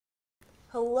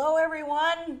Hello,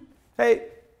 everyone. Hey.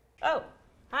 Oh,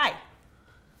 hi.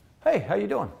 Hey, how you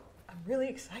doing? I'm really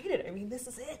excited. I mean, this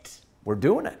is it. We're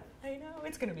doing it. I know.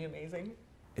 It's going to be amazing.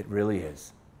 It really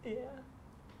is. Yeah.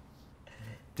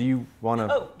 Do you want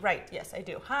to... Oh, right. Yes, I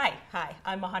do. Hi.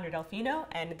 I'm Mohamed Delfino,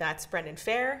 and that's Brendan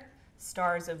Fair,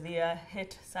 stars of the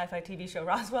hit sci-fi TV show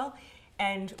Roswell.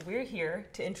 And we're here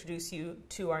to introduce you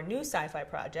to our new sci-fi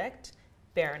project,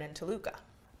 Baron and Toluca.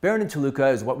 Baron and Toluca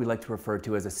is what we like to refer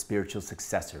to as a spiritual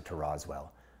successor to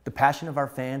Roswell. The passion of our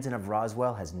fans and of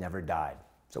Roswell has never died.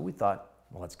 So we thought,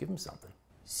 well, let's give them something.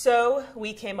 So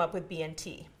we came up with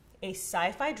B+T, a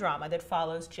sci-fi drama that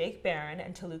follows Jake Baron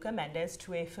and Toluca Mendez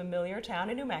to a familiar town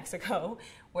in New Mexico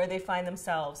where they find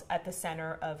themselves at the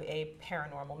center of a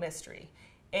paranormal mystery.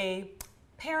 A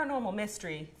paranormal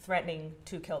mystery threatening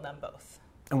to kill them both.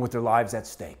 And with their lives at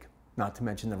stake, not to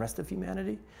mention the rest of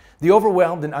humanity. The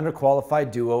overwhelmed and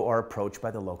underqualified duo are approached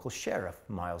by the local sheriff,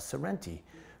 Miles Sorrenti,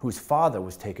 whose father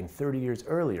was taken 30 years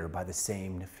earlier by the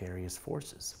same nefarious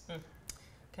forces.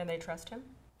 Can they trust him?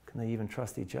 Can they even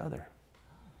trust each other?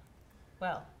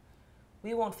 Well,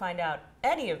 we won't find out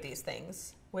any of these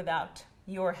things without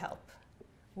your help.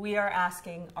 We are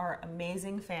asking our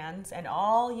amazing fans and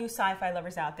all you sci-fi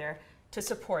lovers out there to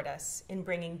support us in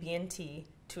bringing B+T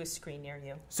to a screen near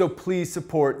you. So please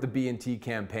support the B+T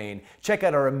campaign. Check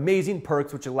out our amazing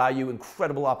perks which allow you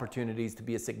incredible opportunities to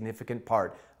be a significant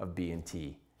part of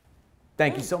B+T.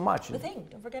 Thank you so much. The thing.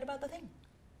 Don't forget about the thing.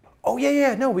 Oh,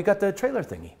 yeah. No, we got the trailer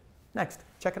thingy. Next.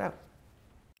 Check it out.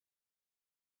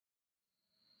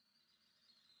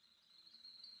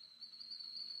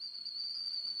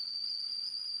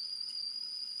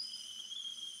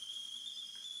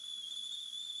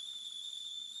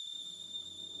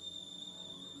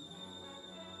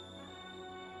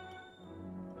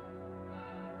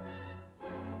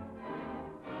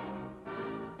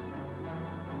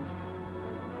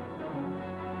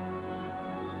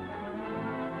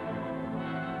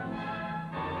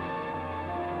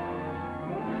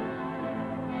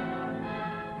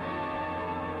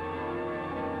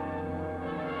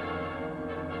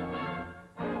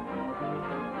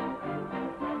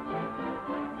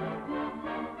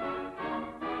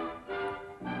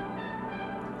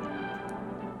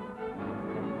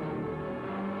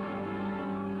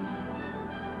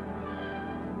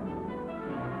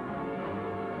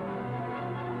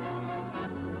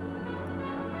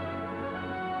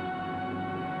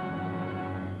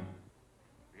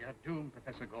 Doomed,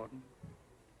 Professor Gordon.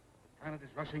 The planet is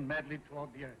rushing madly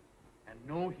toward the Earth, and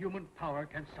no human power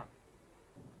can stop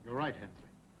it. You're right, Hensley.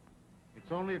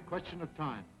 It's only a question of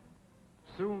time.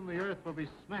 Soon the Earth will be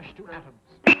smashed to atoms.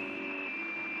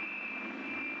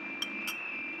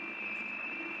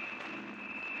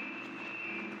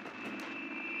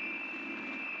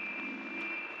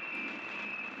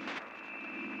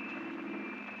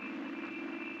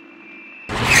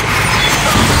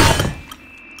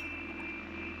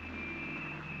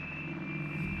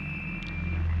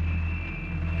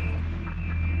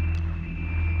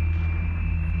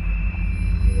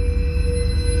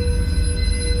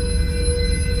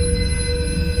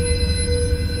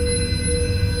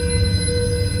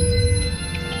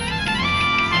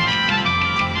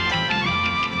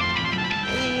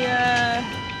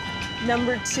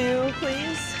 Number 2,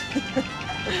 please.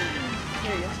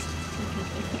 Here you go.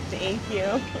 Thank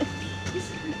you.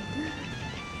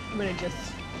 I'm gonna just...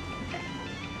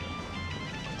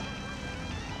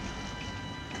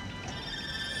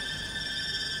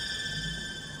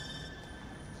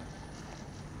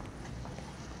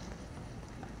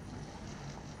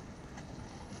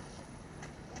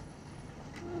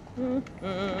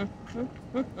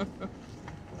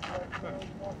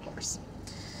 Of course.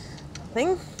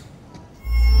 Nothing.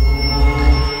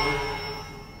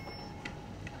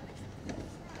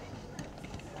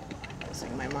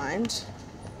 Losing my mind.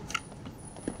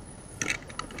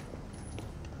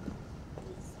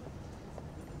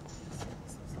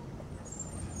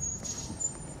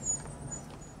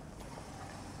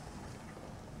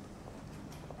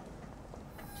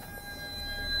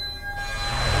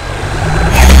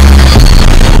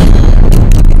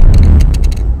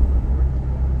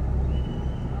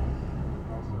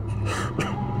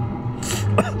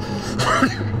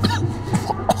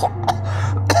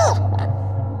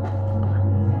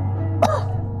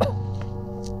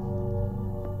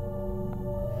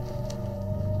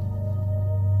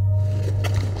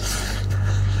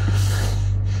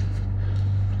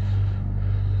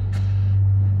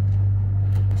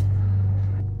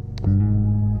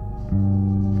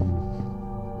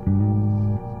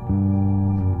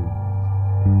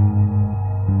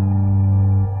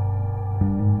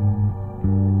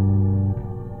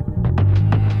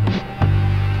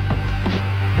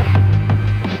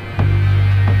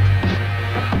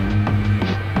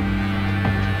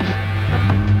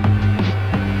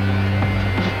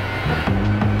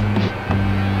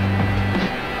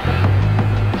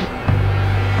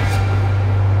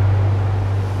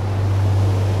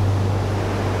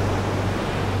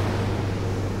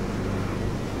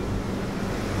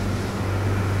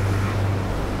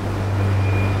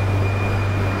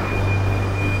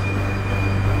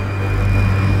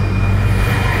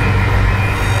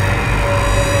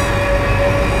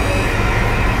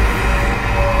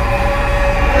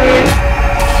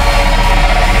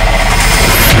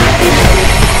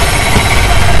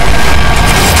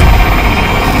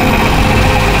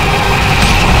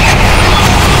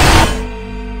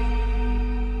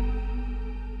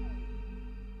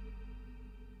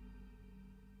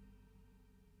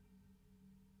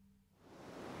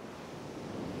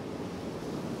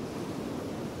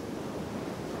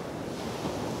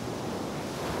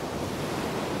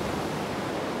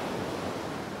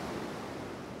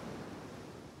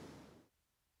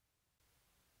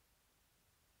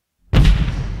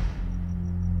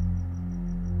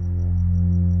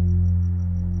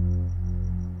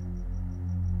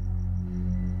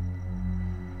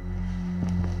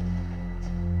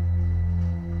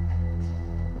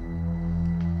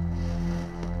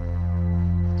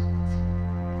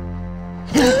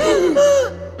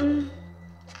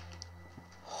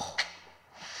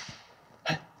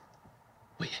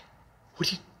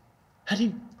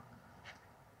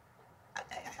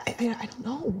 I don't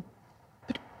know.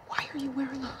 But why are you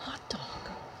wearing a hot dog?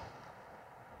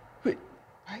 Wait.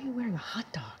 Why are you wearing a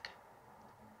hot dog?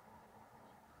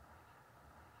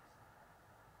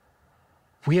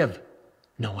 We have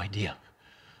no idea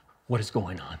what is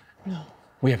going on. No.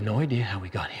 We have no idea how we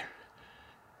got here.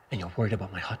 And you're worried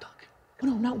about my hot dog.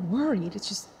 No, I'm not worried.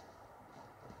 It's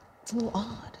a little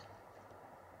odd.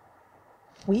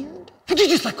 Weird? Would you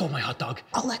just let go of my hot dog?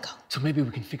 I'll let go. So maybe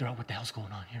we can figure out what the hell's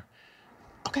going on here.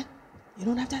 Okay. You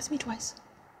don't have to ask me twice.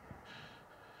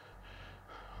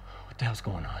 What the hell's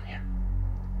going on here?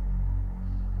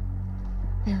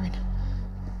 Aaron.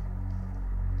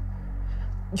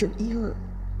 Your ear